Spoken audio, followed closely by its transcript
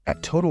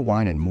At Total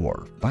Wine &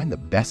 More, find the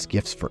best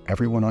gifts for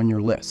everyone on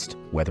your list,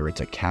 whether it's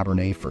a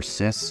Cabernet for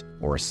sis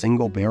or a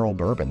single barrel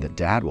bourbon that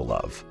Dad will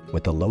love.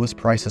 With the lowest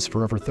prices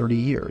for over 30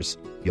 years,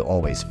 you'll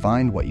always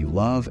find what you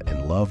love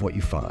and love what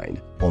you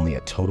find. Only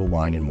at Total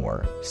Wine &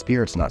 More.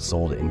 Spirits not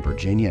sold in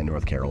Virginia and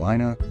North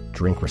Carolina.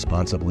 Drink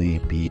responsibly.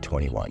 Be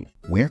 21.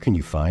 Where can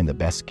you find the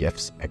best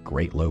gifts at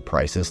great low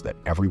prices that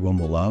everyone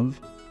will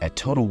love? At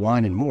Total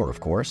Wine & More,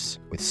 of course.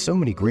 With so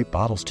many great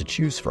bottles to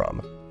choose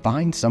from,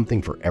 find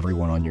something for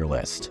everyone on your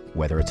list,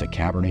 whether it's a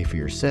Cabernet for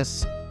your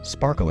sis,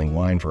 sparkling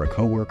wine for a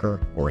coworker,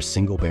 or a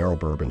single barrel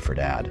bourbon for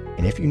Dad.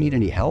 And if you need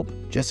any help,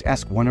 just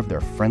ask one of their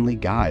friendly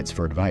guides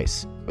for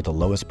advice. With the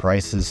lowest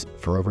prices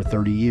for over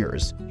 30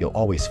 years, you'll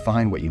always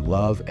find what you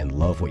love and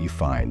love what you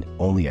find.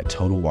 Only at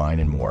Total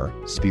Wine & More.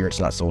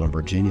 Spirits not sold in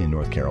Virginia and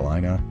North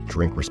Carolina.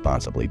 Drink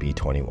responsibly. Be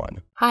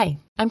 21. Hi,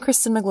 I'm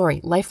Kristen McGlory,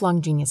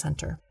 Lifelong Genius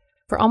Hunter.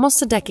 For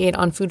almost a decade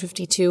on Food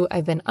 52,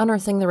 I've been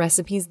unearthing the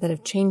recipes that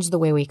have changed the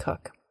way we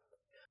cook.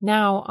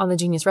 Now, on the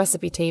Genius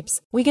Recipe Tapes,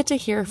 we get to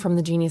hear from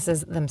the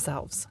geniuses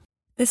themselves.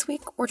 This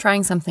week, we're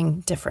trying something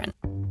different.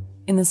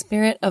 In the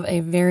spirit of a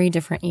very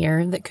different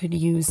year that could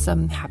use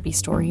some happy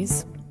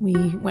stories, we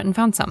went and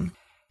found some.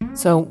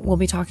 So we'll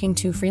be talking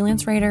to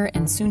freelance writer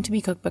and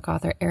soon-to-be cookbook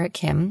author Eric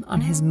Kim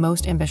on his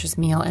most ambitious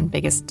meal and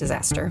biggest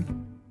disaster.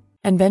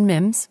 And Ben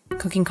Mims,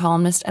 cooking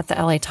columnist at the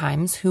LA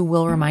Times, who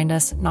will remind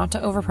us not to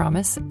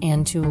overpromise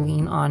and to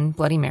lean on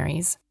Bloody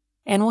Marys.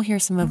 And we'll hear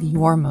some of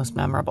your most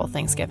memorable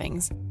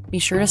Thanksgivings. Be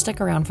sure to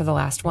stick around for the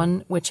last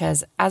one, which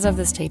has, as of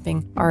this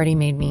taping, already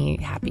made me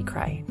happy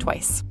cry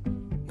twice.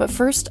 But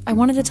first, I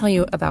wanted to tell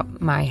you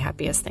about my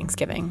happiest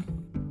Thanksgiving.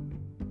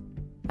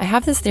 I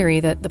have this theory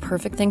that the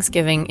perfect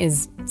Thanksgiving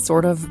is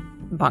sort of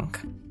bunk,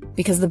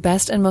 because the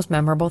best and most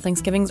memorable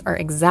Thanksgivings are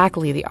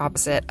exactly the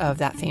opposite of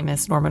that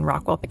famous Norman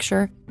Rockwell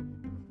picture.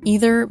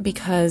 Either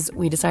because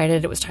we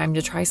decided it was time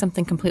to try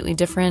something completely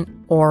different,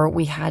 or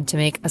we had to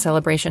make a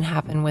celebration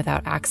happen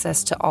without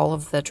access to all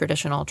of the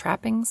traditional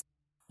trappings,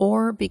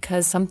 or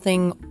because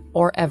something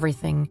or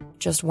everything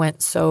just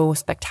went so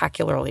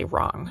spectacularly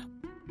wrong.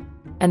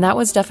 And that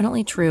was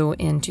definitely true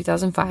in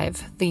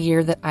 2005, the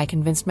year that I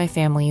convinced my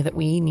family that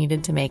we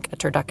needed to make a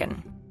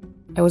turducken.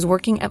 I was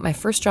working at my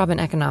first job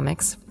in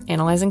economics,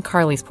 analyzing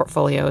Carly's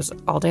portfolios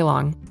all day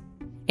long,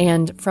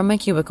 and from my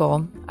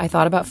cubicle, I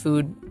thought about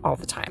food all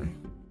the time.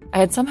 I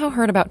had somehow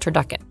heard about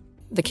turducken,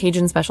 the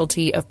Cajun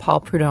specialty of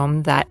Paul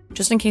Prudhomme that,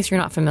 just in case you're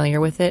not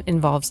familiar with it,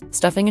 involves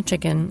stuffing a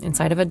chicken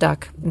inside of a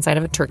duck, inside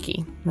of a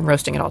turkey, and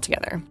roasting it all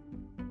together.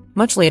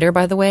 Much later,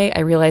 by the way, I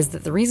realized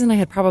that the reason I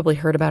had probably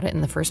heard about it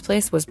in the first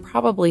place was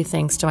probably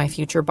thanks to my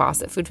future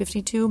boss at Food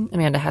 52,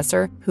 Amanda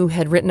Hesser, who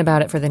had written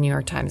about it for the New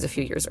York Times a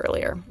few years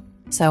earlier.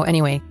 So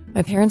anyway,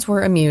 my parents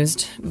were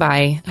amused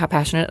by how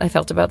passionate I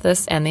felt about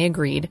this, and they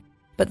agreed.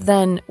 But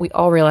then we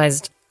all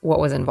realized what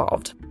was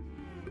involved.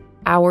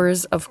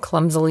 Hours of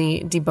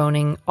clumsily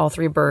deboning all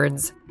three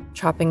birds,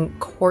 chopping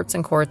quarts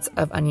and quarts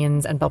of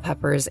onions and bell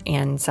peppers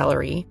and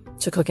celery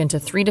to cook into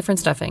 3 different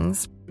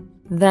stuffings,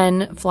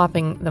 then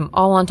flopping them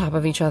all on top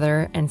of each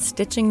other and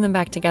stitching them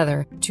back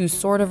together to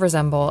sort of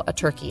resemble a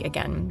turkey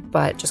again,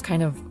 but just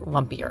kind of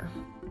lumpier.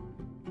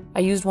 I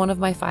used one of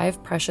my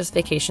 5 precious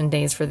vacation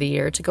days for the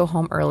year to go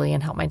home early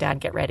and help my dad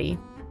get ready.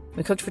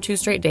 We cooked for 2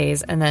 straight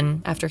days, and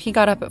then after he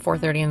got up at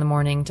 4:30 in the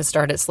morning to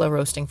start it slow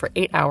roasting for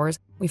 8 hours,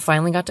 we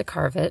finally got to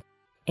carve it,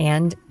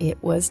 and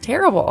it was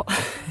terrible.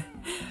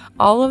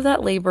 All of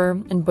that labor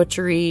and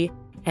butchery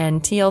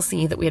and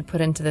TLC that we had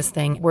put into this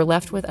thing were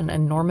left with an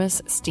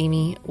enormous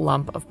steamy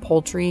lump of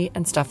poultry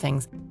and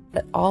stuffings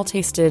that all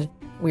tasted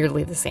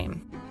weirdly the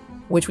same,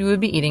 which we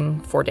would be eating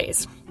for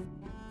days.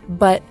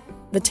 But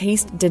the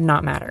taste did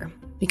not matter,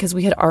 because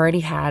we had already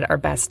had our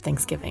best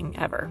Thanksgiving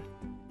ever.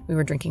 We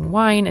were drinking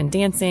wine and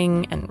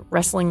dancing and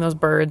wrestling those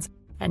birds,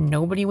 and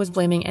nobody was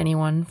blaming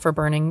anyone for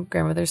burning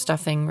grandmother's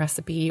stuffing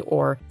recipe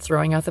or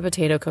throwing out the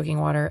potato cooking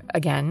water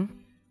again.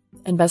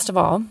 And best of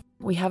all,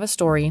 we have a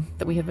story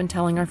that we have been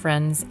telling our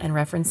friends and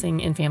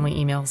referencing in family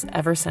emails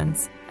ever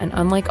since, and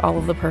unlike all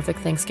of the perfect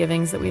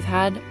Thanksgivings that we've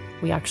had,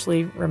 we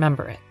actually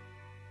remember it.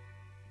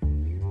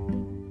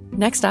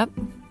 Next up,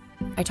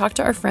 I talked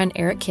to our friend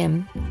Eric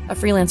Kim, a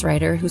freelance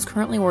writer who's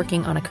currently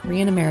working on a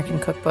Korean-American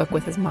cookbook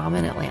with his mom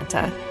in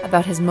Atlanta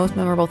about his most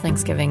memorable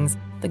Thanksgivings,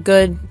 the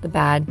good, the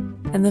bad,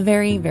 and the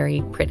very,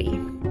 very pretty.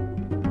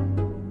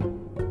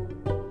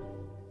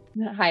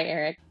 Hi,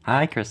 Eric.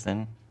 Hi,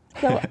 Kristen.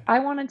 So I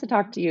wanted to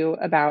talk to you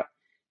about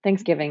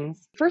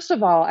Thanksgivings. First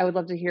of all, I would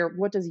love to hear,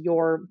 what does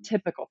your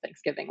typical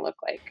Thanksgiving look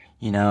like?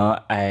 You know,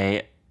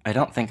 I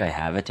don't think I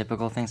have a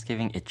typical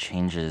Thanksgiving. It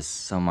changes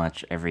so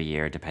much every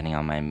year depending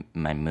on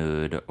my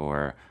mood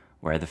or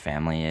where the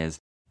family is.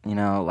 You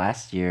know,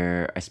 last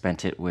year I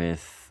spent it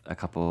with a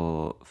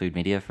couple food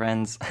media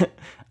friends.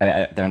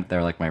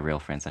 They're like my real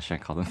friends. I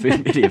shouldn't call them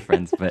food media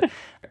friends, but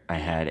I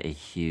had a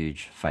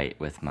huge fight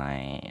with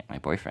my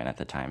boyfriend at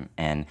the time.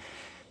 And,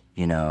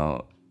 you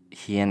know,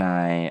 he and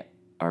I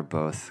are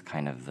both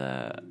kind of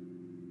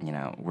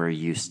we're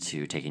used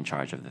to taking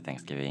charge of the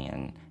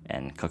Thanksgiving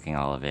and cooking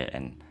all of it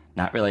and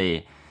not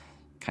really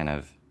kind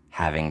of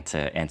having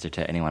to answer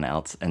to anyone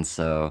else. And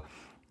so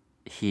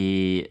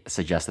he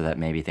suggested that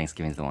maybe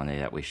Thanksgiving is the one day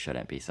that we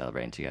shouldn't be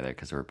celebrating together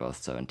because we're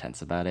both so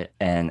intense about it.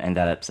 And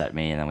that upset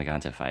me, and then we got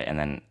into a fight, and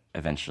then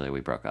eventually we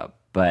broke up.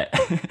 But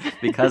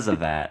because of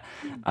that,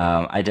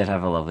 I did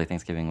have a lovely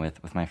Thanksgiving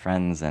with my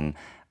friends, and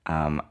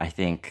I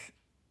think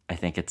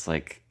it's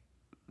like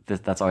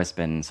that's always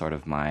been sort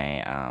of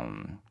my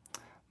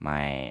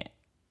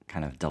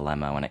kind of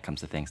dilemma when it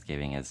comes to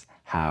Thanksgiving is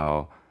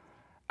how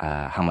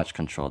much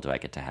control do I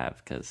get to have?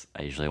 Because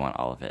I usually want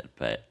all of it,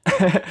 but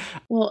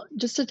Well,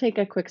 just to take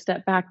a quick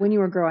step back, when you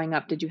were growing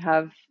up, did you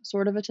have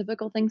sort of a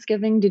typical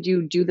Thanksgiving? Did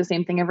you do the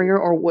same thing every year,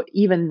 or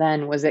even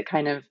then, was it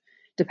kind of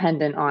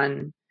dependent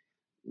on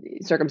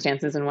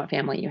circumstances and what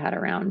family you had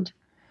around?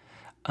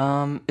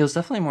 it was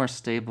definitely more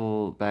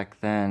stable back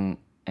then,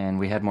 and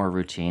we had more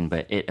routine,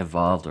 but it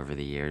evolved over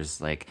the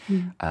years. Like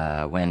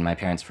when my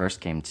parents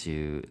first came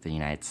to the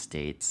United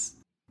States,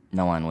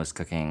 no one was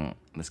cooking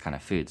this kind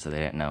of food, so they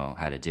didn't know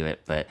how to do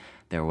it. But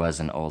there was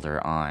an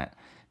older aunt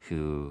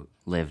who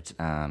lived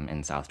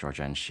in South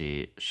Georgia, and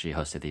she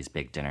hosted these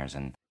big dinners,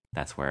 and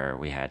that's where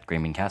we had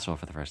green bean casserole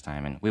for the first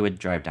time. And we would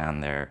drive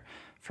down there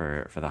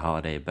for the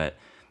holiday. But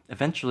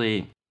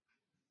eventually,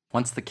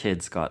 once the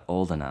kids got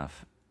old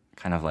enough,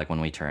 kind of like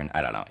when we turned,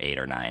 I don't know, 8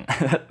 or 9,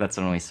 that's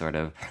when we sort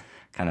of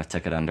kind of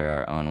took it under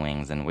our own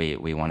wings, and we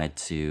wanted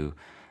to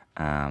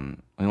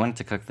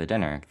cook the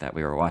dinner that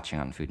we were watching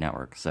on Food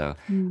Network. So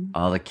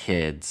all the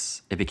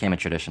kids, it became a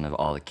tradition of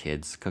all the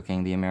kids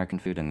cooking the American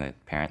food and the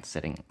parents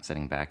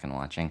sitting back and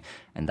watching,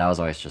 and that was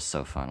always just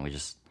so fun. We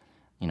just,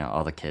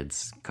 all the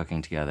kids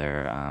cooking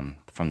together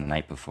from the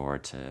night before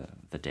to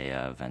the day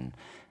of, and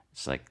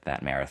it's like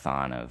that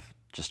marathon of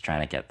just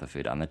trying to get the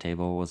food on the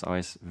table was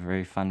always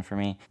very fun for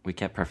me. We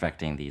kept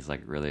perfecting these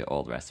like really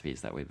old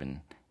recipes that we've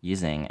been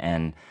using,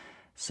 and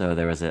so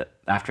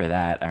after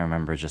that, I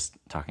remember just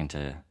talking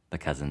to the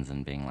cousins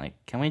and being like,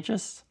 can we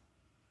just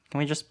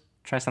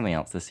try something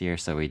else this year?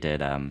 So we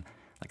did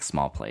like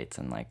small plates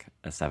and like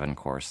a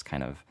 7-course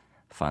kind of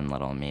fun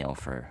little meal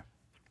for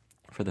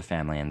the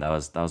family, and that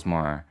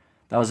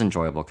was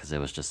enjoyable because it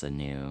was just a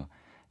new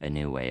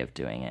way of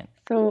doing it.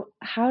 So,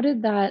 how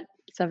did that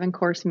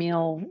 7-course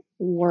meal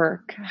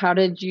work? How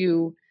did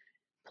you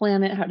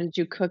plan it? How did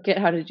you cook it?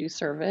 How did you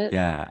serve it?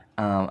 Yeah,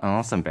 I'm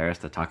almost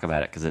embarrassed to talk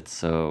about it because it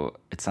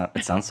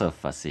sounds so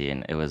fussy,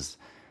 and it was,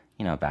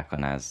 back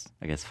when I was,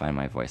 I guess, finding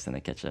my voice in the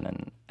kitchen,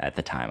 and at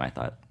the time I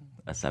thought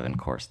a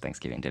 7-course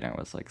Thanksgiving dinner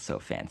was like so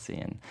fancy,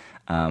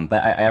 and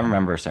but I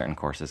remember certain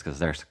courses because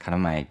they're kind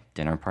of my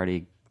dinner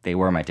party. They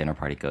were my dinner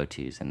party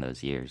go-tos in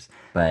those years,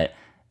 but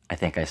I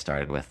think I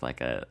started with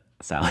like a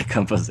salad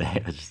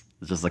composé, which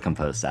is just a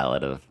composed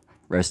salad of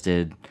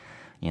roasted,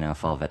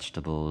 fall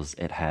vegetables.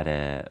 It had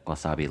a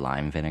wasabi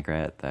lime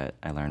vinaigrette that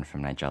I learned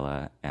from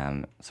Nigella,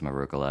 some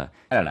arugula.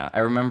 I don't know. I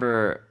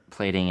remember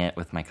plating it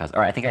with my cousin,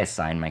 or I think I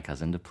assigned my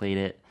cousin to plate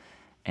it.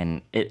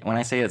 And when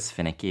I say it's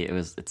finicky,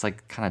 it's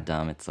like kind of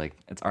dumb. It's like,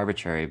 it's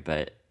arbitrary,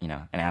 but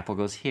an apple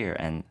goes here,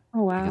 and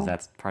Oh, wow. because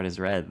that part is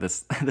red,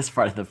 this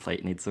part of the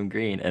plate needs some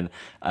green, and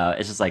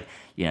it's just like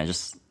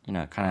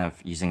kind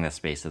of using the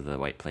space of the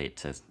white plate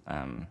to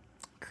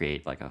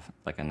create like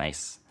a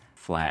nice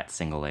flat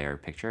single layer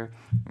picture.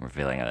 I'm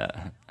revealing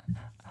a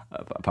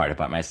part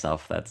about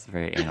myself that's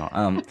very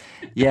anal.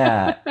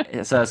 Yeah.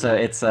 So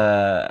it's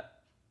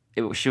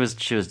she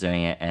was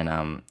doing it,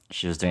 and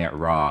she was doing it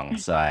wrong.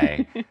 So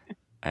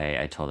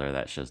I told her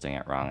that she was doing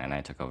it wrong, and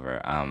I took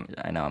over.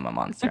 I know I'm a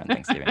monster on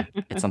Thanksgiving.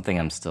 It's something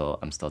I'm still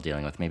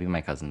dealing with. Maybe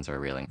my cousins are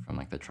reeling from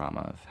like the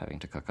trauma of having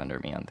to cook under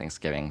me on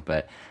Thanksgiving,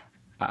 but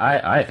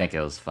I think it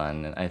was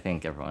fun, and I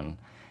think everyone,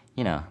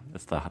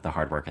 it's the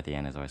hard work at the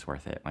end is always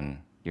worth it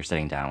when you're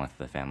sitting down with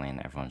the family and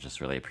everyone's just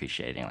really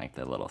appreciating like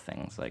the little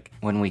things. Like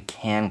when we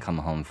can come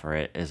home for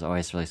it is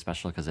always really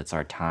special because it's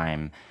our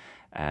time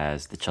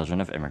as the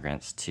children of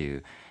immigrants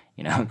to,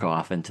 go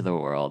off into the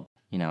world.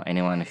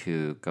 Anyone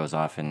who goes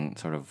off and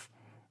sort of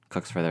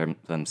cooks for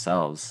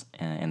themselves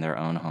in their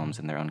own homes,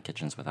 in their own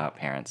kitchens without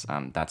parents,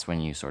 that's when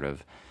you sort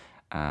of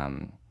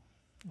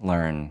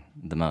learn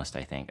the most,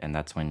 I think. And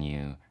that's when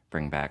you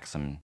bring back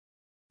some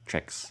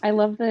tricks. I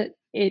love that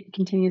it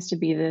continues to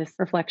be this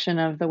reflection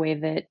of the way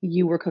that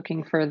you were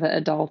cooking for the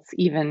adults,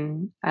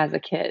 even as a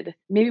kid.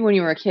 Maybe when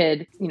you were a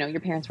kid, your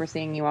parents were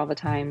seeing you all the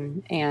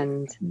time,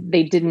 and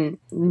they didn't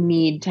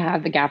need to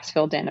have the gaps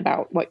filled in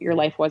about what your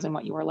life was and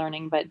what you were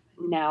learning. But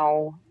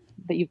now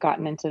that you've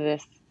gotten into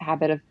this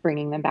habit of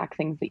bringing them back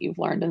things that you've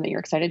learned and that you're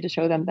excited to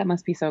show them, that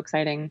must be so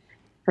exciting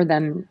for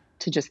them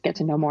to just get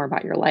to know more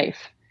about your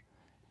life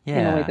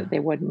in a way that they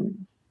wouldn't.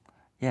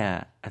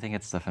 Yeah, I think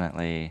it's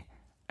definitely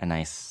a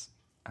nice,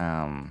 it's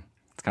kind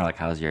of like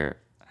how's your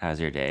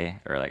day,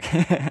 or like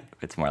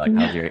it's more like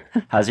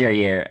how's your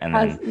year, and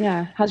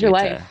how's your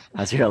life?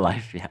 How's your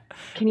life? Yeah.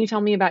 Can you tell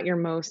me about your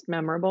most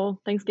memorable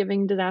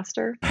Thanksgiving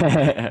disaster?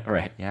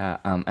 Right. Yeah.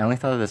 I only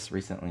thought of this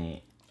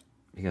recently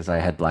because I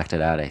had blacked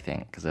it out, I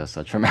think, because it was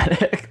so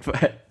traumatic.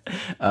 But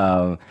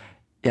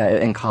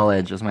in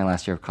college, it was my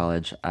last year of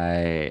college.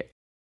 It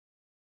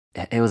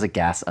was a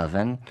gas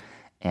oven,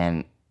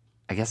 and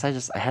I guess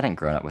I hadn't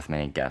grown up with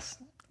many gas,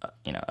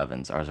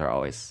 ovens. Ours are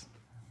always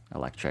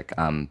electric.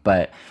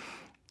 But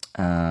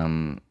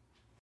I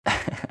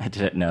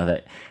didn't know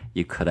that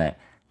you couldn't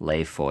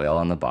lay foil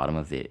on the bottom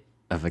of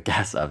a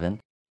gas oven.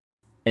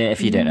 And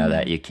if you didn't know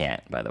that, you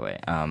can't, by the way,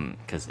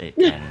 because it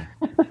can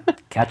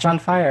catch on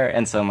fire.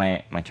 And so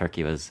my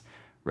turkey was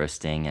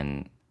roasting,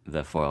 and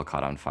the foil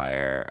caught on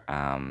fire,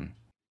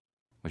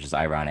 which is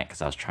ironic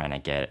because I was trying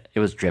to it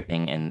was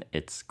dripping in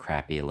its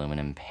crappy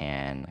aluminum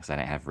pan because I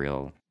didn't have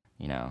real,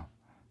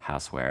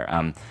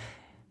 houseware.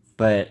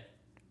 But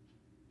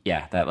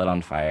yeah, that lit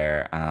on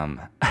fire.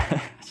 I'm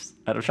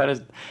trying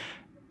to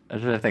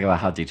think about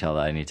how detailed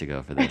I need to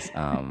go for this.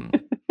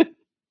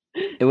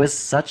 It was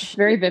such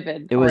very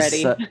vivid. It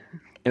already.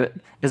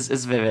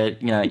 It's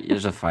vivid.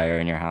 There's a fire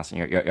in your house, and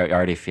you're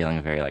already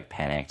feeling very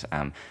panicked.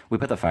 We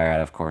put the fire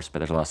out, of course, but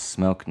there's a lot of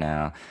smoke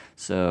now.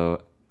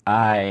 So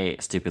I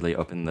stupidly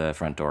opened the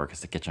front door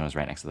because the kitchen was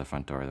right next to the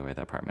front door, the way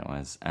the apartment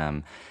was.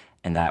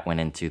 And that went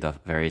into the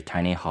very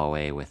tiny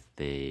hallway with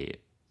the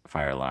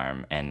fire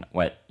alarm. And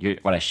what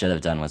I should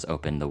have done was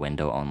open the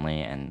window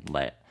only and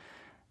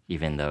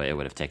even though it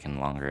would have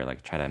taken longer,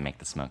 try to make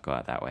the smoke go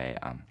out that way.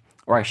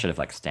 Or I should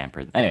have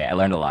stampered. Anyway, I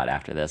learned a lot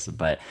after this,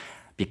 but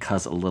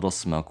because a little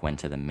smoke went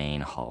to the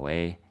main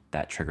hallway,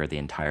 that triggered the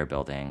entire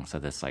building. So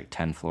this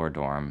 10-floor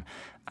dorm,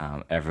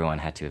 everyone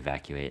had to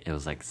evacuate. It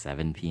was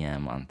 7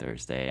 p.m. on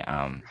Thursday.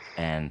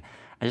 And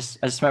I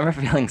just remember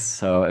feeling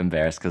so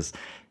embarrassed because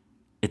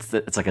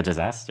it's like a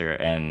disaster,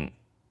 and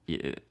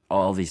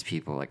all these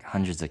people,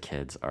 hundreds of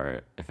kids,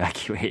 are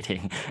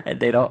evacuating,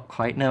 and they don't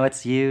quite know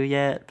it's you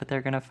yet, but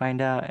they're gonna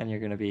find out, and you're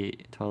gonna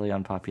be totally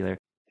unpopular.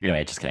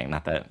 Anyway, just kidding.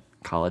 Not that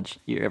college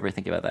you ever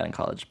think about that in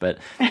college, but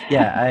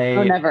yeah,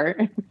 or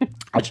never.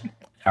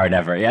 Or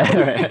never,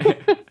 yeah.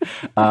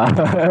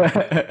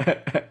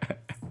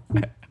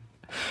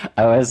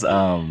 I was,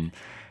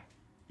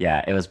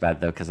 yeah, it was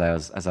bad though because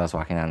as I was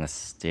walking down the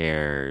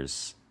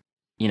stairs,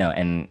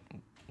 and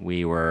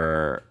we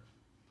were.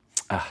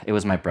 It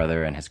was my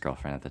brother and his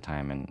girlfriend at the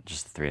time, and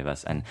just the three of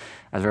us. And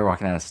as we were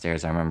walking down the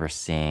stairs, I remember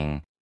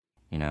seeing,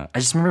 I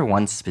just remember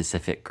one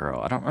specific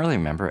girl. I don't really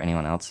remember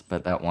anyone else,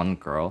 but that one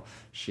girl,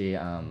 she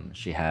had,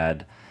 she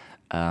had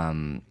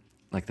on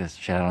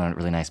a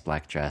really nice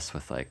black dress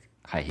with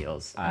high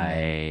heels.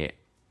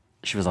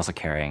 She was also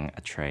carrying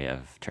a tray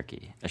of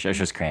turkey. She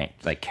was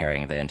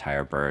carrying the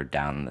entire bird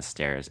down the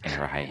stairs in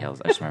her high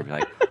heels. I just remember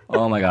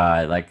oh my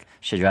God,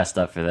 she dressed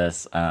up for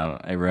this.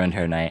 I ruined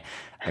her night.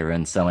 I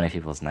ruined so many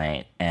people's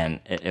night. And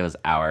it was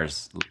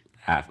hours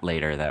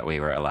later that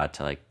we were allowed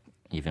to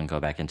even go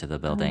back into the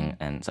building.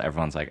 And so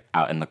everyone's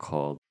out in the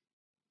cold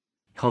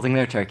holding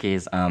their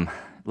turkeys.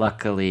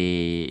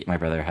 Luckily my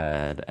brother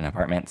had an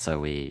apartment, so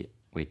we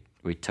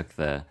took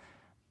the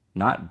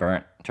not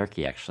burnt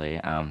turkey, actually,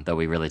 though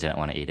we really didn't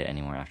want to eat it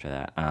anymore after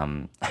that.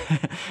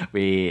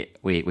 We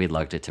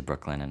lugged it to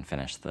Brooklyn and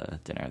finished the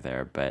dinner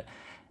there. But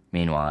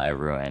meanwhile, I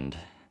ruined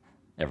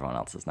everyone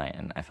else's night,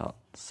 and I felt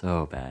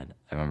so bad.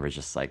 I remember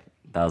just I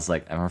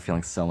remember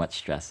feeling so much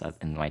stress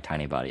in my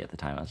tiny body at the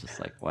time. I was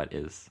just what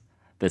is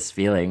this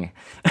feeling?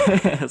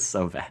 It's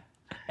so bad.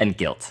 And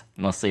guilt,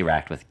 mostly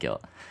racked with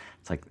guilt.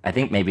 It's I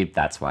think maybe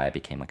that's why I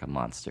became a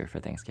monster for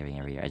Thanksgiving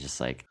every year. I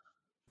just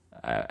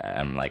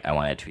I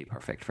wanted it to be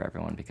perfect for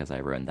everyone because I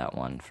ruined that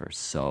one for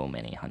so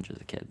many hundreds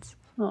of kids.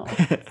 Oh.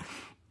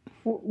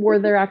 Were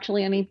there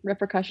actually any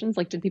repercussions?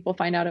 Did people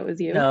find out it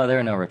was you? No, there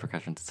were no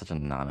repercussions. It's such an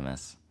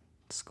anonymous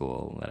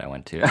school that I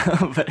went to.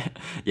 But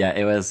yeah,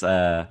 it was,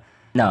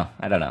 no,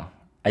 I don't know.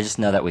 I just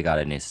know that we got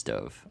a new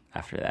stove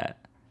after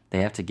that.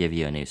 They have to give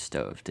you a new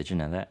stove. Did you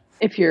know that?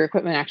 If your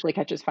equipment actually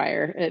catches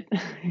fire,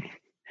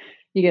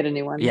 you get a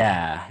new one.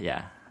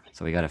 Yeah.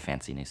 So we got a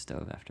fancy new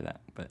stove after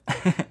that. But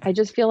I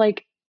just feel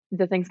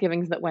the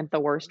Thanksgivings that went the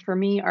worst for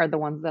me are the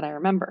ones that I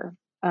remember.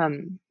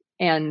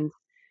 And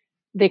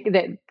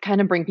they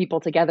kind of bring people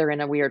together in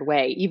a weird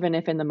way, even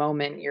if in the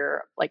moment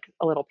you're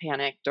a little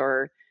panicked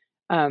or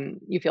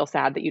you feel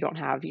sad that you don't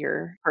have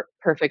your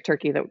perfect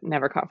turkey that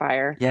never caught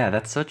fire. Yeah,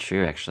 that's so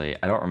true, actually.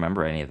 I don't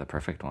remember any of the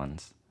perfect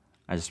ones.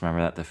 I just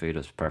remember that the food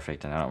was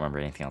perfect, and I don't remember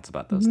anything else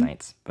about those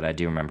nights. But I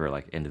do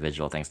remember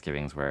individual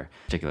Thanksgivings where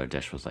a particular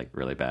dish was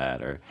really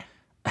bad or.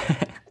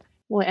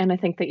 Well, and I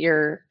think that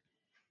your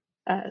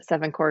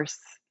 7-course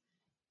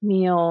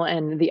meal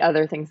and the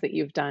other things that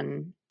you've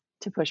done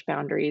to push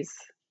boundaries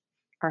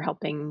are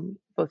helping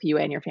both you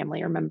and your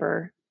family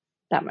remember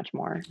that much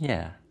more.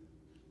 Yeah,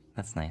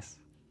 that's nice.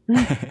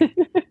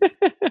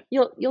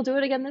 You'll do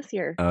it again this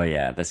year. Oh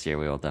yeah, this year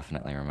we will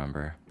definitely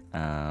remember.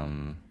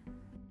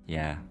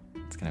 Yeah,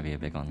 it's gonna be a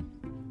big one.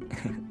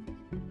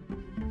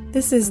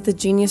 This is the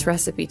Genius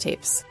Recipe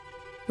Tapes.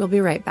 We'll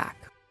be right back.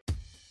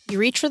 You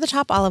reach for the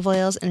top olive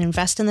oils and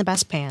invest in the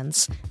best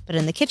pans. But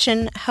in the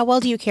kitchen, how well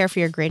do you care for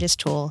your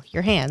greatest tool,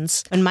 your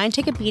hands? When mine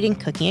take a beating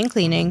cooking and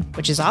cleaning,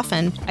 which is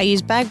often, I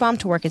use Bag Balm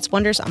to work its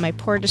wonders on my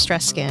poor,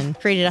 distressed skin.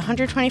 Created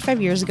 125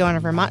 years ago on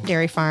a Vermont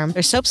dairy farm,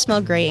 their soaps smell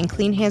great and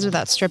clean hands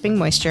without stripping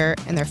moisture,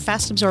 and their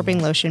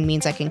fast-absorbing lotion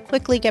means I can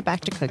quickly get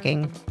back to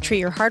cooking. Treat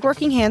your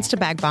hardworking hands to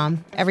Bag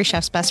Balm, every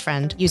chef's best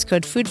friend. Use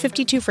code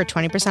FOOD52 for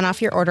 20%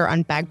 off your order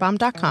on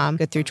bagbalm.com,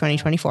 good through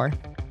 2024.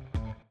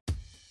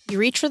 You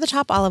reach for the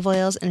top olive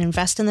oils and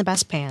invest in the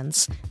best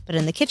pans. But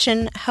in the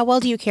kitchen, how well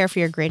do you care for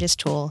your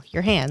greatest tool,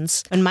 your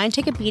hands? When mine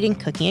take a beating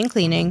cooking and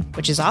cleaning,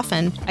 which is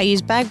often, I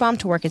use Bag Balm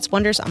to work its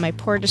wonders on my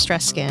poor,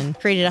 distressed skin.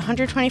 Created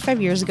 125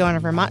 years ago on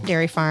a Vermont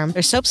dairy farm,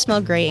 their soaps smell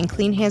great and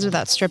clean hands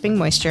without stripping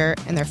moisture,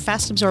 and their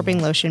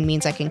fast-absorbing lotion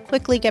means I can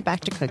quickly get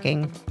back to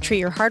cooking. Treat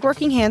your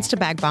hardworking hands to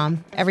Bag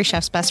Balm, every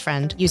chef's best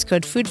friend. Use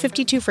code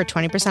FOOD52 for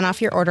 20%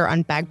 off your order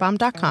on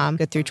bagbalm.com,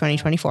 good through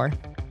 2024.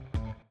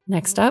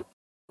 Next up,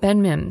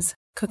 Ben Mims,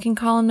 cooking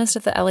columnist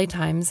at the LA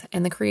Times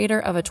and the creator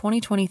of a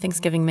 2020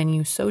 Thanksgiving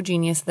menu so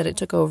genius that it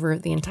took over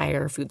the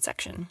entire food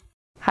section.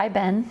 Hi,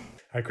 Ben.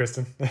 Hi,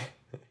 Kristen.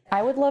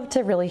 I would love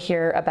to really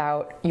hear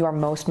about your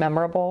most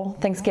memorable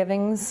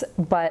Thanksgivings,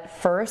 but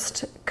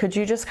first, could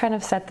you just kind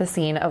of set the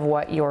scene of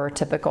what your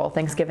typical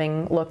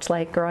Thanksgiving looked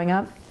like growing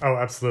up? Oh,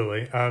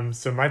 absolutely.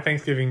 So my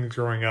Thanksgivings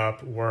growing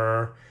up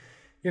were,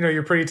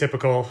 your pretty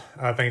typical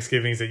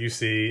Thanksgivings that you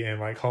see in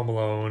like Home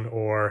Alone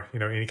or,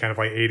 any kind of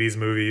like 80s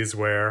movies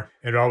where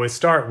it would always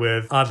start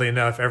with, oddly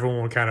enough,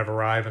 everyone would kind of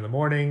arrive in the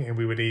morning and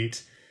we would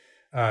eat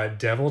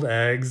deviled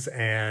eggs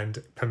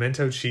and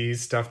pimento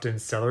cheese stuffed in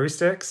celery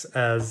sticks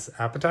as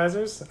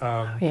appetizers.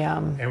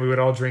 Yum. And we would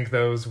all drink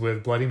those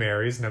with Bloody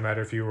Marys, no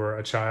matter if you were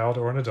a child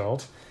or an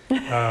adult.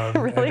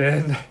 Really? And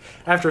then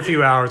after a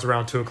few hours,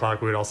 around 2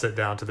 o'clock, we would all sit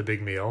down to the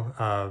big meal.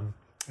 And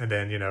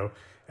then,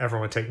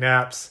 everyone would take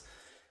naps,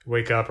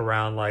 wake up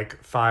around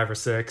like 5 or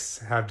 6,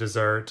 have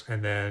dessert,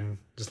 and then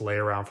just lay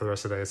around for the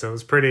rest of the day. So it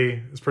was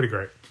pretty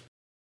great.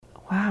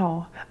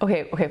 Wow.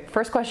 Okay.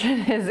 First question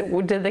is,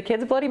 did the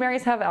kids' Bloody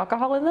Marys have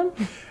alcohol in them?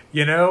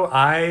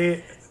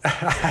 I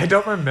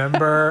don't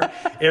remember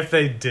if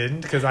they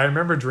didn't, because I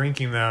remember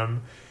drinking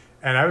them,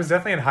 and I was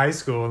definitely in high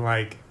school, and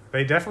like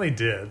they definitely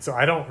did. So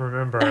I don't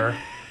remember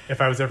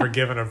if I was ever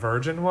given a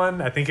virgin one.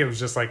 I think it was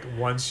just like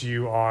once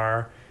you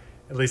are,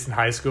 at least in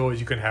high school,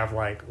 you can have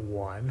like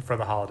one for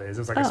the holidays.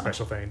 It was like a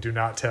special thing. Do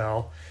not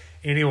tell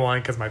anyone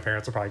because my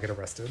parents will probably get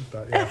arrested.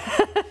 But yeah,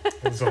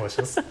 it was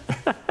delicious.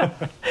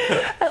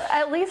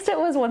 At least it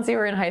was once you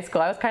were in high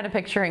school. I was kind of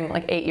picturing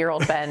like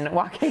 8-year-old Ben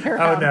walking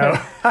around. Oh,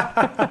 no.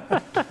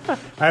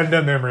 I have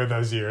no memory of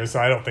those years,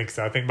 so I don't think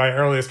so. I think my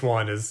earliest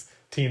one is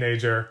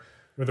teenager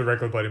with a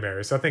regular Bloody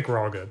Mary. So I think we're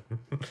all good.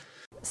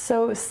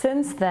 So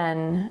since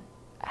then,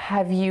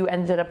 have you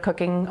ended up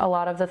cooking a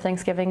lot of the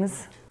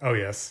Thanksgivings? Oh,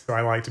 yes. So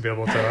I like to be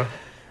able to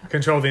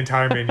control the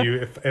entire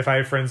menu. If I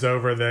have friends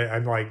over,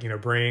 I'm like,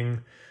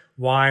 bring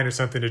wine or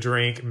something to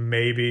drink,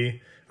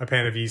 maybe a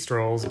pan of yeast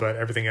rolls, but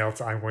everything else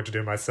I'm going to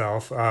do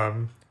myself,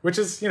 which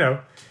is,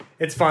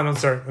 it's fun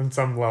on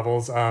some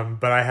levels.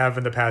 But I have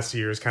in the past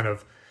years kind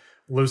of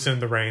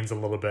loosened the reins a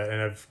little bit and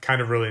have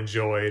kind of really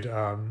enjoyed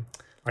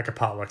like a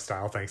potluck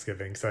style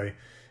Thanksgiving. So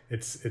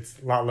it's a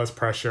lot less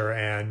pressure,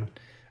 and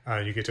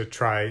you get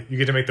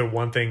to make the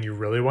one thing you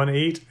really want to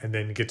eat, and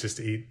then you get just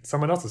to eat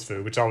someone else's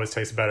food, which always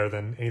tastes better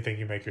than anything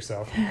you make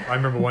yourself. I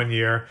remember one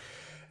year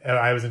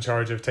I was in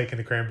charge of taking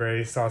the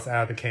cranberry sauce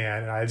out of the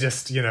can, and I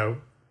just,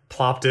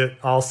 plopped it,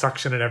 all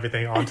suction and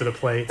everything, onto the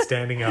plate,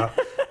 standing up,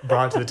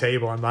 brought it to the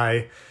table, and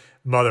my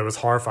mother was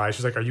horrified.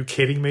 She's like, "Are you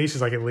kidding me?"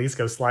 She's like, "At least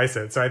go slice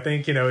it." So I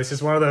think, it's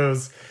just one of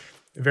those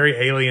very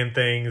alien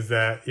things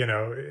that,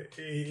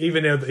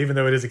 even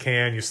though it is a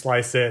can, you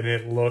slice it and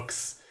it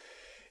looks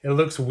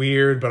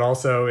weird, but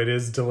also it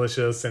is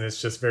delicious, and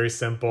it's just very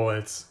simple.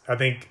 And I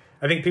think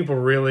people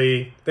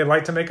really, they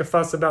like to make a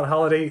fuss about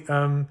holiday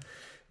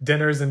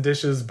dinners and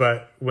dishes,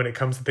 but when it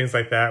comes to things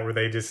like that, where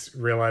they just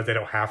realize they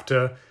don't have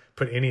to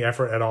put any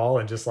effort at all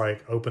and just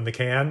like open the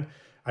can,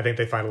 I think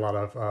they find a lot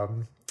of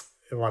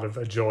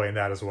joy in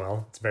that as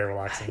well. It's very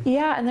relaxing.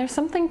 Yeah, and there's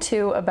something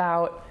too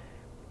about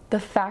the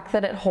fact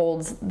that it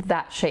holds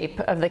that shape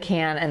of the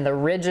can and the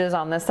ridges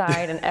on the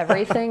side and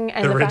everything,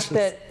 and the fact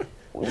that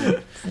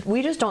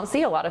we just don't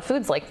see a lot of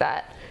foods like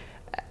that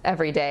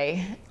every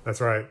day.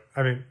 That's right.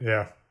 I mean,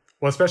 yeah.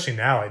 Well, especially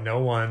now, like no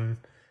one,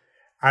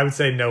 in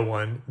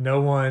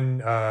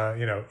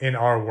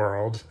our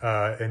world,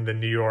 in the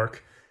New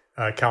York,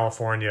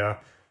 California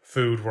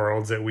food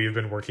worlds that we've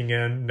been working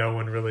in, no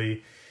one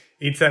really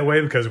eats that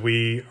way, because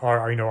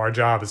our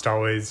job is to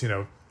always,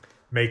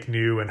 make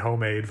new and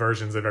homemade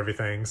versions of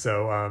everything.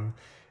 So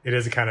it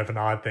is a kind of an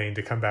odd thing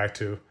to come back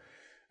to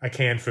a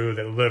canned food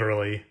that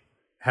literally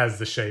has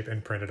the shape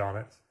imprinted on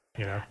it.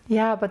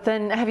 Yeah, but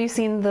then have you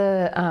seen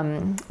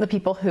the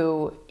people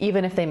who,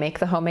 even if they make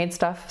the homemade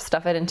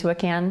stuff it into a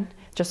can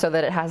just so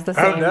that it has the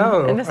same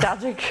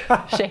nostalgic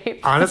shape?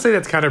 Honestly,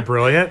 that's kind of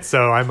brilliant.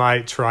 So I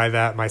might try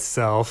that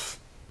myself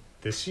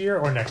this year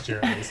or next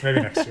year, at least.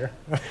 Maybe next year.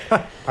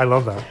 I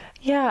love that.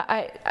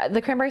 Yeah, the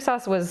cranberry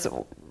sauce was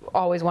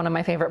always one of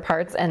my favorite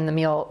parts, and the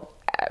meal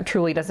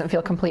truly doesn't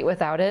feel complete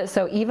without it.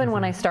 So even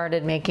when I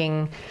started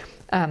making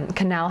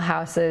Canal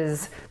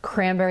House's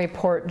cranberry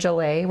port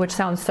gelée, which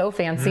sounds so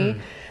fancy,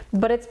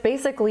 but it's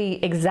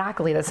basically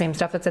exactly the same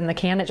stuff that's in the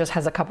can. It just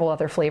has a couple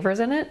other flavors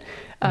in it.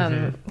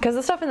 Because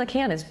the stuff in the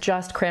can is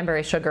just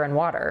cranberry sugar and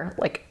water,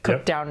 like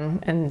cooked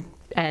down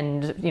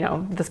and you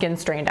know, the skin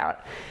strained out.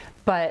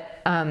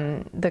 But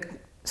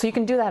so you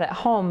can do that at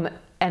home,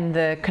 and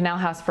the Canal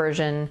House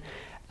version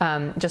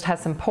just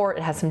has some port,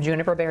 it has some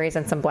juniper berries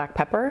and some black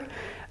pepper.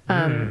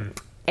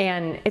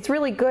 And it's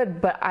really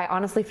good, but I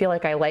honestly feel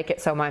like I like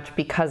it so much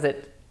because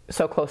it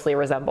so closely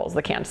resembles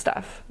the canned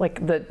stuff.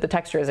 Like the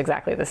texture is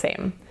exactly the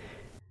same.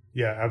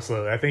 Yeah,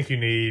 absolutely. I think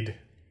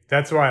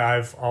that's why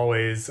I've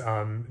always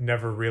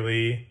never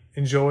really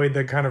enjoyed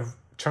the kind of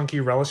chunky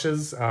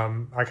relishes.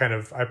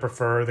 I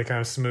prefer the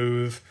kind of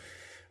smooth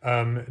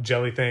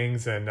jelly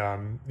things.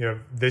 And, you know,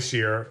 this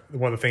year,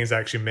 one of the things I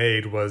actually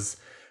made was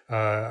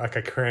like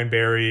a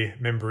cranberry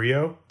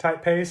membrillo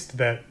type paste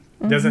that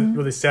doesn't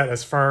really set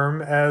as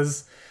firm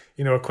as,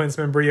 you know, a Quince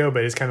membrillo,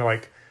 but it's kind of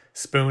like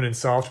spoon and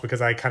soft,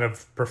 because I kind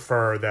of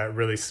prefer that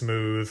really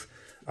smooth,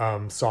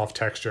 soft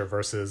texture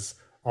versus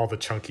all the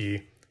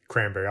chunky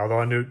cranberry. Although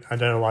I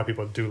know a lot of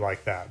people do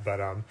like that, but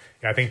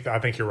yeah, I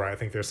think you're right. I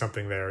think there's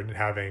something there in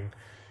having,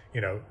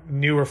 you know,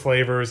 newer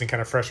flavors and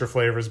kind of fresher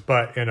flavors,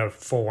 but in a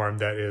form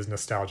that is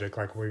nostalgic,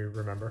 like we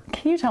remember.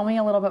 Can you tell me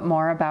a little bit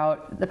more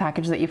about the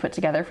package that you put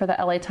together for the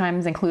LA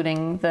Times,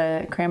 including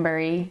the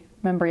cranberry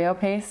membrillo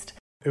paste?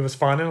 It was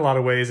fun in a lot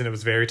of ways, and it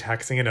was very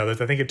taxing in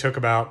others. I think it took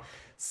about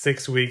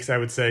 6 weeks, I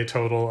would say,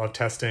 total of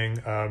testing.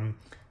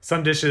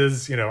 Some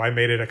dishes, you know, I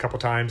made it a couple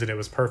times and it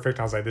was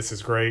perfect. I was like, this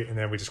is great. And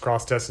then we just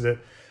cross-tested it.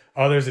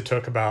 Others, it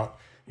took about,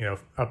 you know,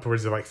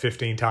 upwards of like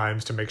 15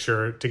 times to make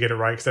sure to get it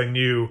right. Because I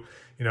knew,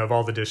 you know, of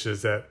all the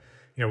dishes that,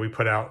 you know, we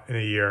put out in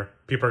a year,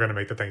 people are going to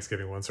make the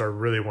Thanksgiving one. So I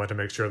really wanted to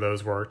make sure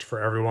those worked for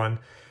everyone.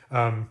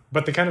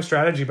 But the kind of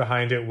strategy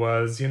behind it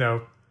was, you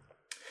know,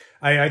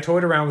 I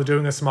toyed around with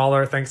doing a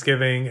smaller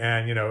Thanksgiving,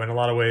 and, you know, in a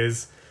lot of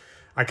ways,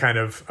 I kind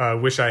of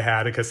wish I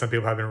had, because some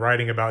people have been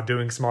writing about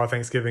doing smaller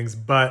Thanksgivings,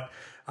 but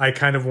I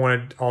kind of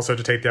wanted also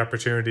to take the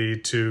opportunity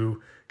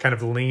to kind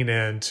of lean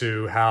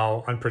into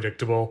how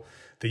unpredictable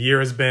the year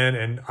has been.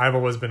 And I've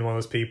always been one of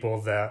those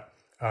people that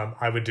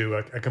I would do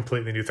a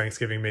completely new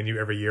Thanksgiving menu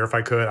every year if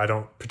I could. I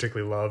don't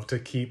particularly love to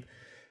keep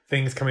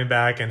things coming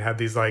back and have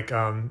these like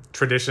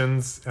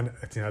traditions. And,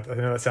 you know, I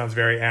know that sounds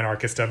very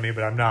anarchist of me,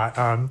 but I'm not.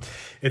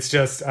 It's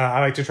just I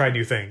like to try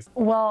new things.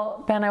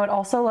 Well, Ben, I would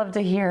also love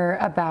to hear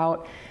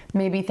about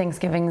maybe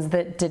Thanksgivings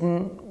that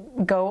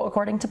didn't go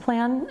according to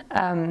plan.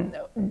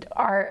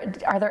 Are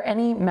there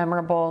any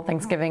memorable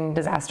Thanksgiving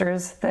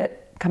disasters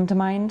that come to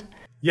mind?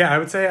 Yeah, I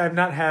would say I've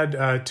not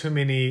had too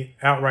many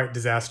outright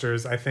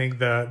disasters. I think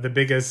the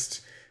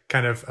biggest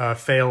kind of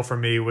fail for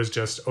me was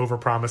just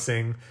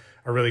overpromising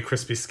a really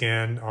crispy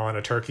skin on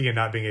a turkey and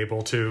not being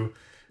able to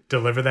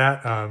deliver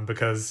that,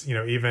 because, you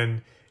know,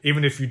 even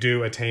if you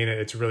do attain it,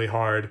 it's really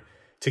hard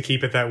to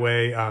keep it that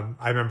way.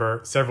 I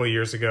remember several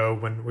years ago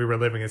when we were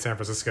living in San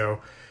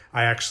Francisco,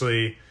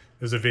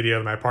 there's a video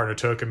that my partner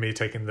took of me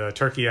taking the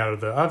turkey out of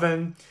the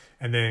oven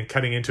and then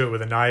cutting into it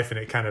with a knife, and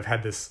it kind of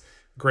had this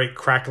great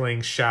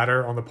crackling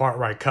shatter on the part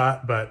where I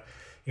cut. But,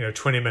 you know,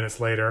 20 minutes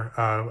later,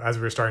 as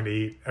we were starting to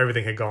eat,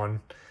 everything had gone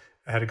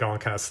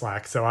kind of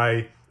slack.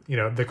 So you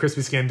know, the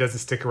crispy skin doesn't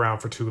stick around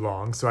for too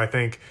long. So I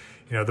think,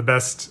 you know, the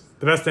best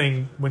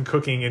thing when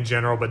cooking in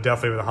general, but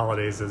definitely with the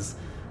holidays, is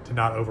to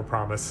not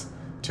overpromise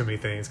too many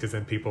things, because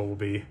then people will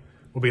be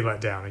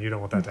let down, and you don't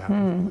want that to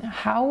happen.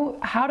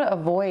 How to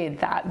avoid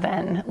that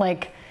then?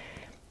 Like,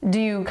 do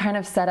you kind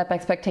of set up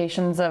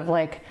expectations of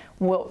like,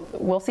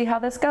 we'll see how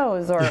this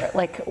goes, or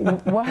like,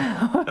 what?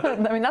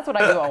 I mean, that's what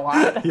I do a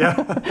lot.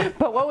 Yeah.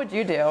 But what would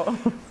you do?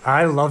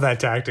 I love that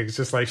tactic. It's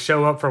just like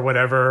show up for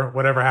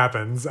whatever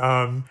happens.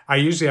 I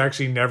usually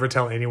actually never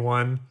tell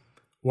anyone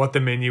what the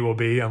menu will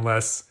be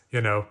unless, you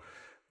know,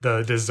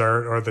 the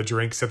dessert or the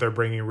drinks that they're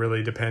bringing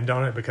really depend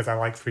on it, because I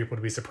like for people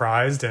to be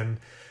surprised. And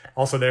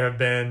also there have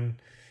been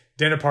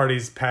dinner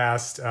parties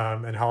past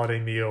and holiday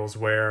meals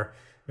where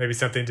maybe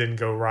something didn't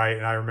go right,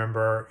 and I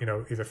remember, you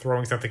know, either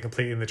throwing something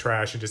completely in the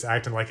trash and just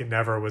acting like it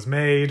never was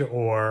made,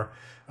 or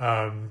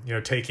you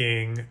know,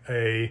 taking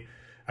a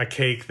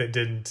cake that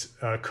didn't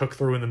cook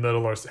through in the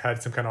middle or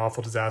had some kind of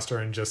awful disaster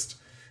and just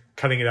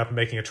cutting it up and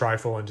making a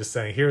trifle and just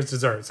saying, here's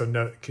dessert. So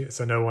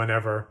no one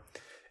ever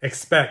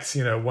expects,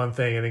 you know, one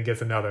thing and then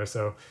gets another.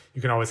 So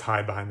you can always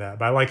hide behind that.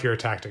 But I like your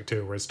tactic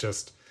too, where it's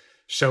just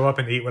show up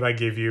and eat what I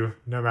give you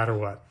no matter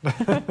what.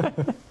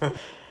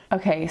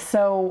 Okay,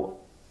 so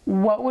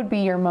what would be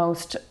your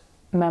most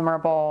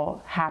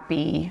memorable,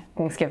 happy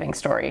Thanksgiving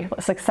story,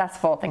 a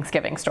successful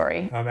Thanksgiving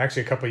story?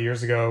 Actually, a couple of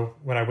years ago,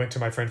 when I went to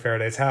my friend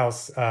Faraday's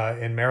house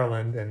in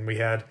Maryland, and we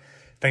had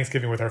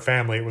Thanksgiving with her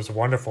family, it was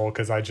wonderful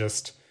because I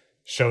just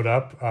showed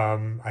up.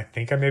 I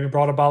think I maybe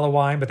brought a bottle of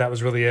wine, but that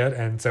was really it.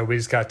 And so we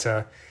just got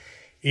to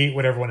eat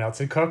what everyone else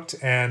had cooked,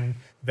 and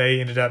they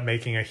ended up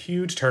making a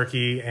huge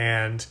turkey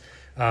and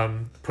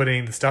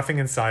putting the stuffing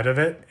inside of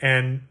it,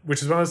 and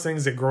which is one of those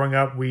things that growing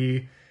up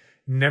we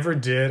never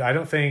did. I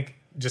don't think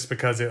just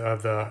because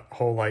of the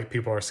whole like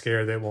people are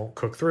scared they won't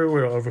cook through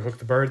or overcook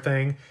the bird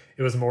thing.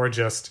 It was more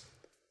just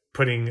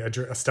putting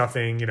a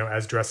stuffing,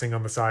 as dressing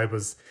on the side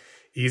was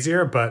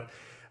easier. But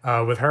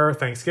with her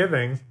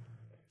Thanksgiving,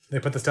 they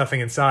put the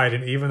stuffing inside,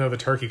 and even though the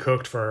turkey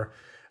cooked for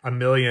a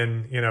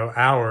million,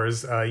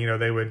 hours,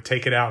 they would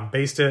take it out and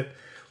baste it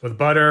with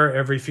butter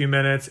every few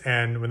minutes.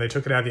 And when they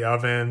took it out of the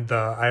oven,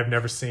 I have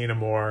never seen a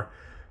more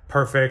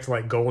perfect,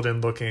 like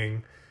golden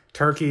looking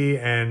turkey,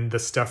 and the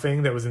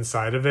stuffing that was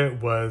inside of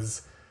it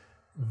was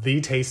the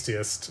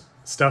tastiest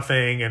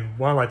stuffing and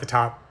one of like the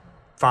top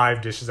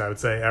 5 dishes I would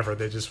say ever.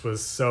 That just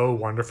was so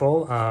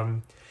wonderful.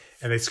 And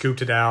they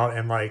scooped it out,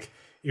 and like,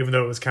 even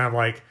though it was kind of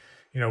like,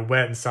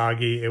 wet and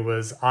soggy, it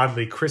was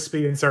oddly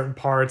crispy in certain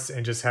parts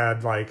and just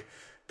had like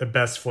the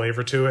best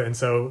flavor to it. And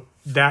so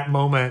that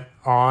moment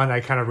on,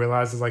 I kind of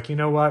realized is like, you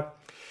know what?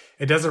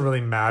 It doesn't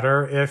really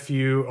matter if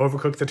you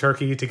overcook the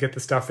turkey to get the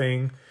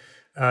stuffing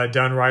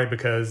done right,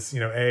 because,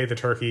 the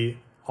turkey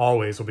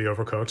always will be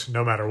overcooked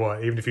no matter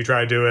what. Even if you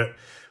try to do it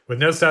with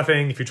no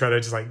stuffing, if you try to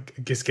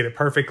just get it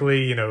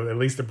perfectly, at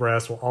least the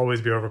breast will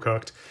always be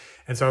overcooked.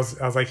 And so I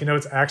was like,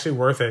 it's actually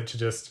worth it to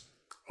just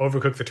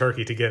overcook the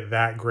turkey to get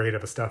that great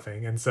of a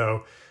stuffing. And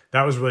so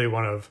that was really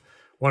one of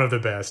the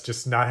best,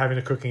 just not having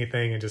to cook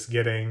anything and just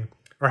having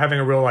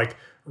a real like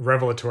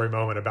revelatory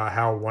moment about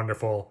how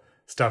wonderful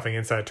stuffing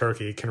inside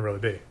turkey can really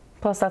be.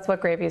 Plus that's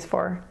what gravy's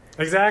for.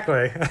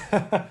 Exactly.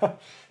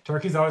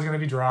 Turkey's always going to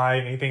be dry.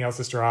 Anything else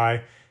is dry.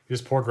 You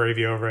just pour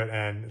gravy over it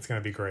and it's going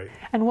to be great.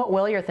 And what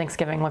will your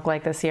Thanksgiving look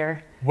like this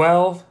year?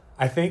 Well,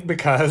 I think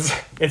because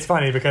it's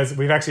funny because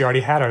we've actually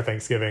already had our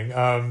Thanksgiving,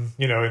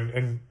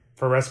 and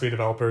for recipe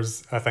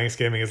developers,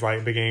 Thanksgiving is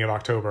like beginning of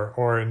October,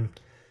 or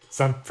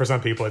for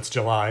some people it's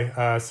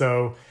July.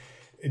 So,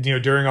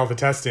 during all the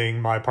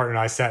testing, my partner and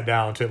I sat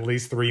down to at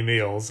least 3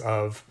 meals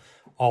of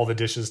all the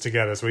dishes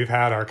together. So we've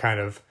had our kind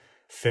of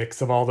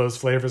fix of all those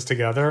flavors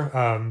together.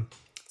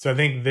 So I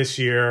think this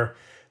year,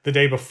 the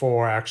day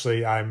before,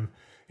 actually, I'm,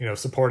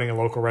 supporting a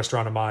local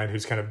restaurant of mine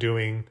who's kind of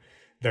doing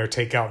their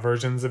takeout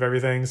versions of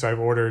everything. So I've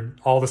ordered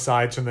all the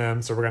sides from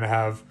them. So we're going to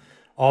have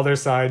all their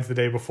sides the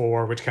day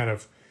before, which kind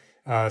of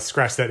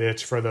scratch that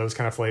itch for those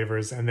kind of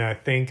flavors. And then I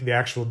think the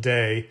actual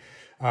day,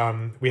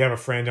 we have a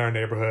friend in our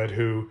neighborhood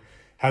who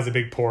has a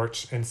big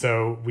porch. And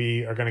so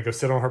we are going to go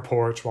sit on her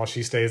porch while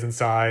she stays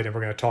inside, and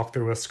we're going to talk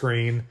through a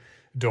screen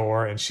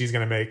door, and she's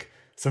going to make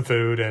some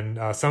food,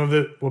 and some of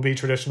it will be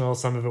traditional,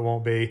 some of it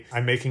won't be.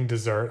 I'm making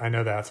dessert. I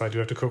know that, so I do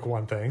have to cook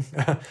one thing.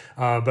 But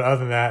other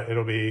than that,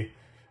 it'll be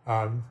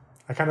a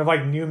kind of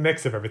like new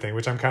mix of everything,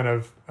 which I'm kind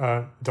of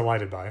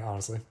delighted by,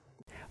 honestly.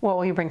 What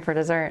will you bring for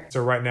dessert?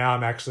 So right now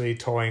I'm actually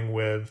toying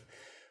with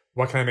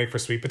what can I make for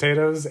sweet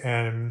potatoes,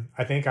 and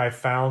I think I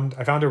found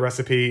a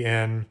recipe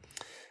in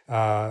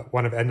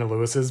one of Edna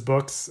Lewis's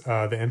books,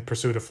 The In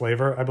Pursuit of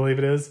Flavor, I believe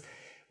it is,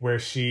 where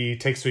she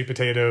takes sweet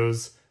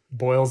potatoes,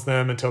 boils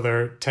them until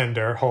they're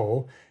tender,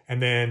 whole, and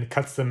then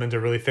cuts them into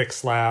really thick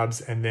slabs,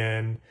 and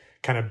then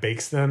kind of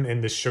bakes them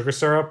in this sugar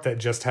syrup that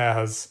just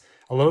has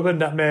a little bit of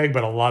nutmeg,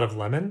 but a lot of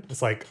lemon.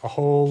 It's like a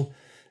whole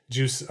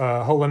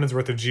lemon's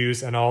worth of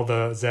juice and all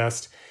the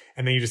zest,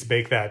 and then you just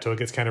bake that till it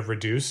gets kind of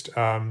reduced.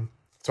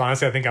 So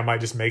honestly, I think I might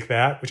just make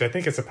that, which I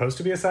think is supposed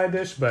to be a side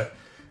dish, but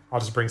I'll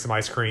just bring some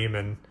ice cream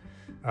and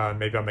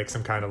maybe I'll make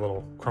some kind of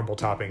little crumble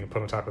topping and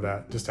put on top of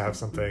that, just to have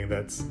something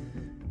that's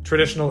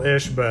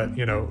traditional-ish, but,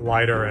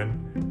 lighter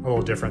and a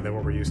little different than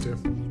what we're used to.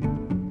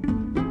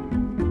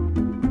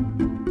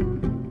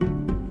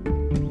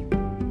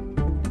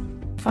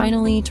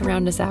 Finally, to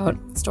round us out,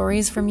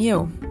 stories from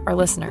you, our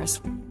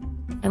listeners.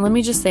 And let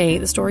me just say,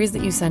 the stories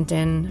that you sent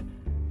in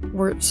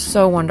were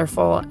so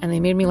wonderful, and they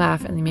made me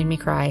laugh and they made me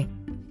cry.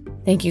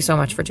 Thank you so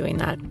much for doing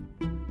that.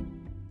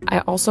 I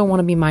also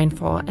want to be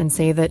mindful and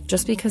say that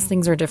just because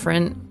things are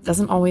different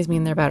doesn't always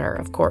mean they're better,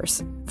 of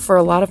course. For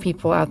a lot of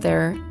people out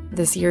there,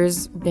 this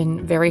year's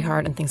been very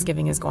hard, and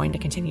Thanksgiving is going to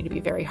continue to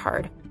be very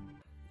hard.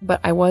 But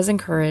I was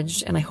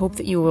encouraged, and I hope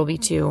that you will be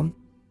too,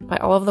 by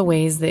all of the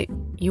ways that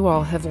you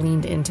all have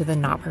leaned into the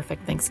not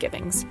perfect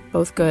Thanksgivings,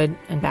 both good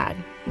and bad,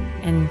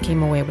 and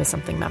came away with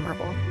something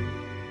memorable.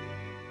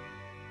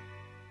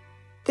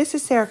 This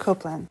is Sarah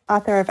Copeland,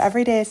 author of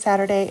Every Day is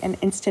Saturday and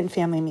Instant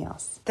Family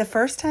Meals. The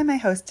first time I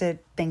hosted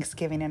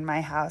Thanksgiving in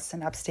my house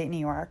in upstate New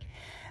York,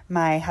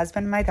 my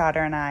husband, my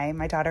daughter, and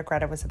my daughter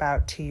Greta was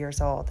about 2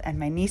 years old, and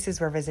my nieces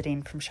were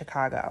visiting from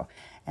Chicago,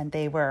 and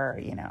they were,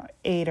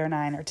 8 or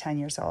 9 or 10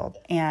 years old.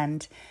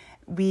 And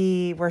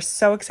we were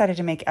so excited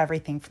to make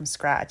everything from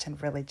scratch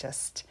and really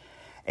just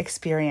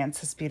experience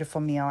this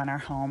beautiful meal in our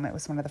home. It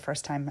was one of the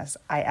first times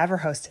I ever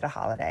hosted a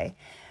holiday.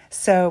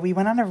 So we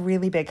went on a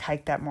really big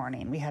hike that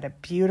morning. We had a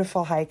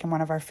beautiful hike and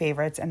one of our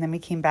favorites, and then we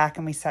came back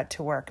and we set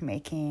to work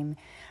making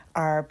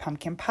our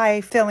pumpkin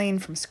pie filling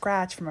from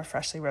scratch from a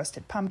freshly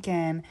roasted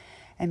pumpkin.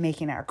 and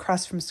making our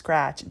crust from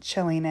scratch and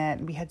chilling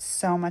it. We had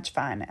so much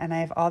fun. And I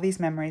have all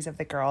these memories of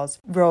the girls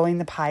rolling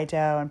the pie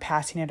dough and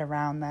passing it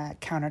around the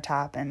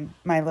countertop, and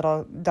my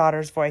little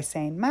daughter's voice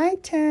saying, "My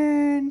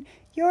turn,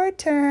 your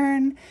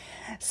turn."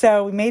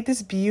 So we made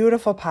this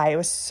beautiful pie. It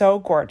was so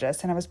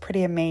gorgeous. And I was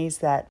pretty amazed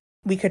that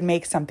we could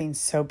make something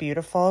so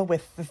beautiful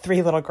with the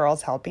 3 little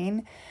girls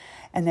helping.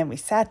 And then we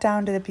sat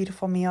down to the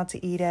beautiful meal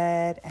to eat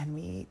it, and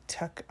we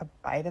took a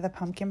bite of the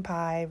pumpkin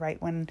pie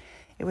right when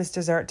it was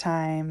dessert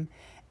time.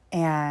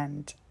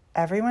 And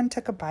everyone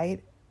took a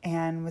bite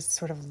and was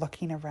sort of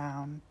looking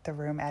around the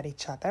room at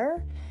each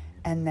other.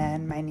 And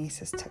then my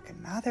nieces took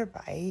another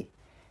bite.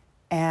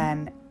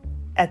 And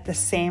at the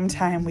same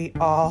time, we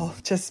all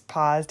just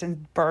paused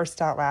and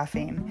burst out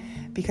laughing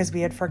because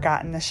we had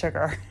forgotten the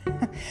sugar.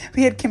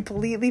 We had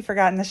completely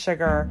forgotten the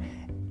sugar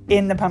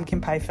in the pumpkin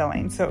pie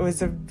filling. So it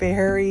was a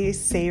very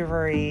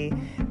savory,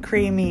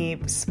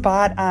 creamy,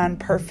 spot on,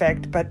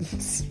 perfect, but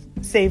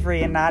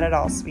savory and not at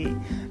all sweet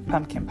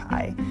pumpkin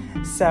pie.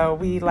 So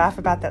we laugh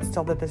about that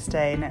still to this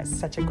day, and it's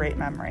such a great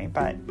memory.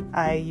 But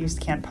I use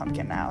canned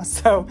pumpkin now,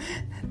 so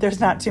there's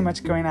not too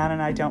much going on,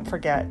 and I don't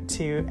forget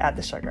to add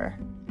the sugar.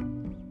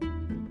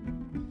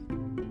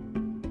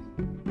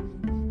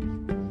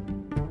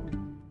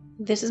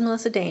 This is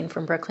Melissa Dane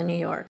from Brooklyn, New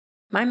York.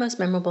 My most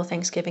memorable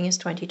Thanksgiving is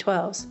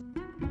 2012's.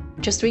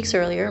 Just weeks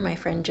earlier, my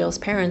friend Jill's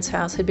parents'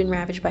 house had been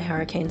ravaged by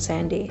Hurricane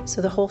Sandy,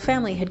 so the whole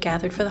family had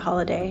gathered for the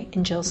holiday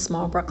in Jill's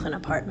small Brooklyn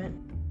apartment.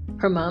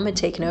 Her mom had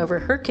taken over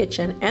her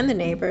kitchen and the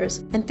neighbors,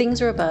 and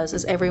things were abuzz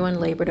as everyone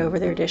labored over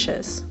their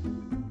dishes.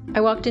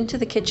 I walked into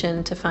the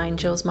kitchen to find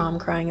Jill's mom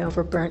crying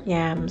over burnt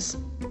yams.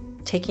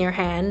 Taking her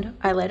hand,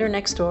 I led her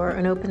next door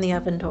and opened the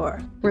oven door,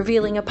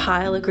 revealing a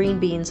pile of green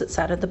beans that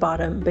sat at the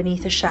bottom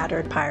beneath a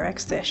shattered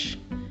Pyrex dish.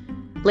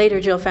 Later,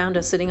 Jill found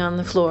us sitting on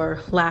the floor,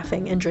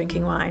 laughing and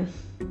drinking wine.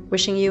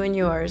 Wishing you and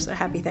yours a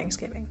happy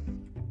Thanksgiving.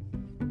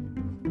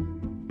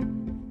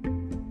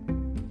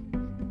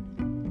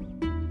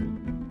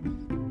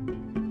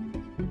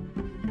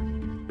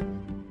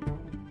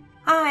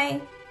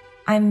 Hi,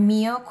 I'm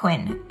Mio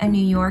Quinn, a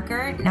New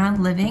Yorker now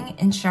living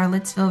in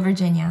Charlottesville,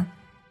 Virginia.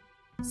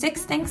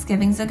 6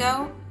 Thanksgivings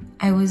ago,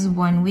 I was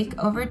 1 week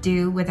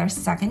overdue with our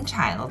second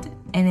child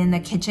and in the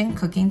kitchen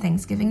cooking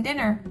Thanksgiving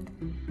dinner.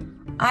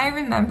 I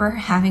remember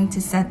having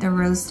to set the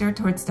roaster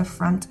towards the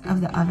front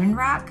of the oven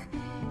rack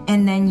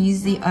and then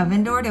use the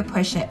oven door to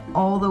push it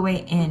all the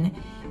way in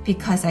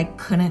because I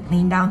couldn't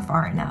lean down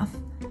far enough.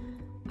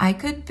 I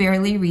could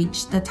barely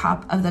reach the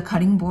top of the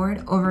cutting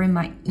board over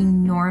my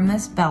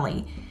enormous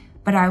belly,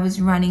 but I was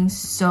running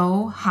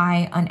so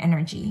high on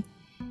energy.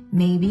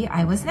 Maybe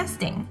I was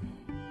nesting.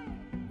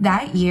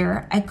 That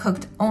year, I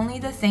cooked only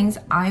the things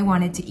I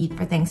wanted to eat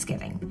for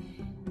Thanksgiving.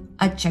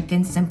 A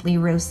chicken simply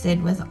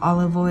roasted with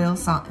olive oil,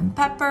 salt, and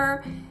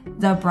pepper,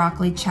 the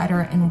broccoli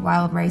cheddar and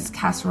wild rice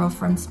casserole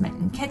from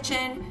Smitten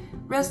Kitchen,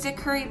 roasted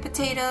curry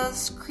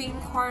potatoes,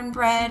 cream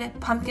cornbread,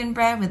 pumpkin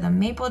bread with a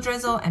maple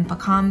drizzle, and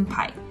pecan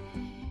pie.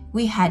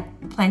 We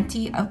had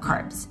plenty of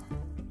carbs.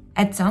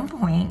 At some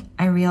point,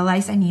 I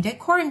realized I needed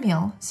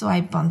cornmeal, so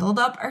I bundled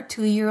up our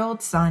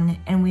 2-year-old son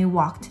and we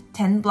walked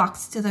 10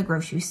 blocks to the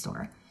grocery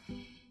store.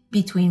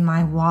 Between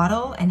my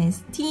waddle and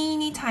his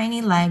teeny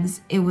tiny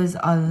legs, it was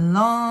a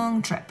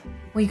long trip.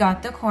 We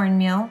got the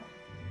cornmeal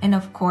and,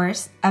 of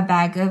course, a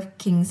bag of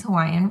King's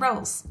Hawaiian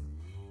rolls.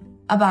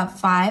 About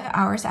 5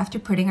 hours after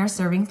putting our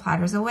serving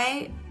platters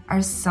away,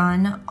 our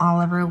son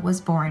Oliver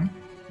was born.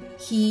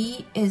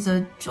 He is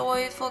a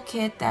joyful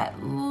kid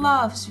that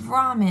loves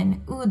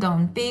ramen,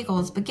 udon,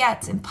 bagels,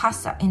 baguettes, and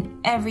pasta in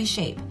every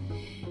shape.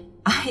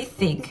 I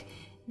think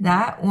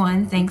that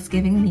one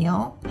Thanksgiving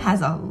meal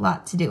has a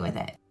lot to do with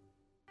it.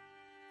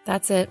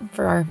 That's it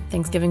for our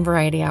Thanksgiving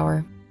Variety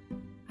Hour.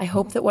 I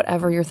hope that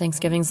whatever your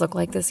Thanksgivings look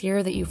like this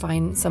year, that you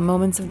find some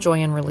moments of joy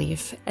and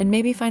relief, and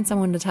maybe find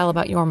someone to tell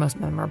about your most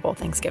memorable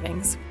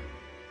Thanksgivings.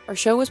 Our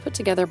show was put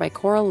together by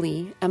Coral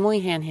Lee, Emily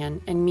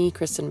Hanhan, and me,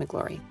 Kristen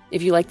McGlory.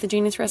 If you like the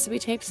Genius Recipe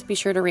Tapes, be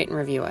sure to rate and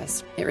review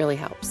us. It really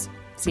helps.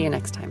 See you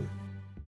next time.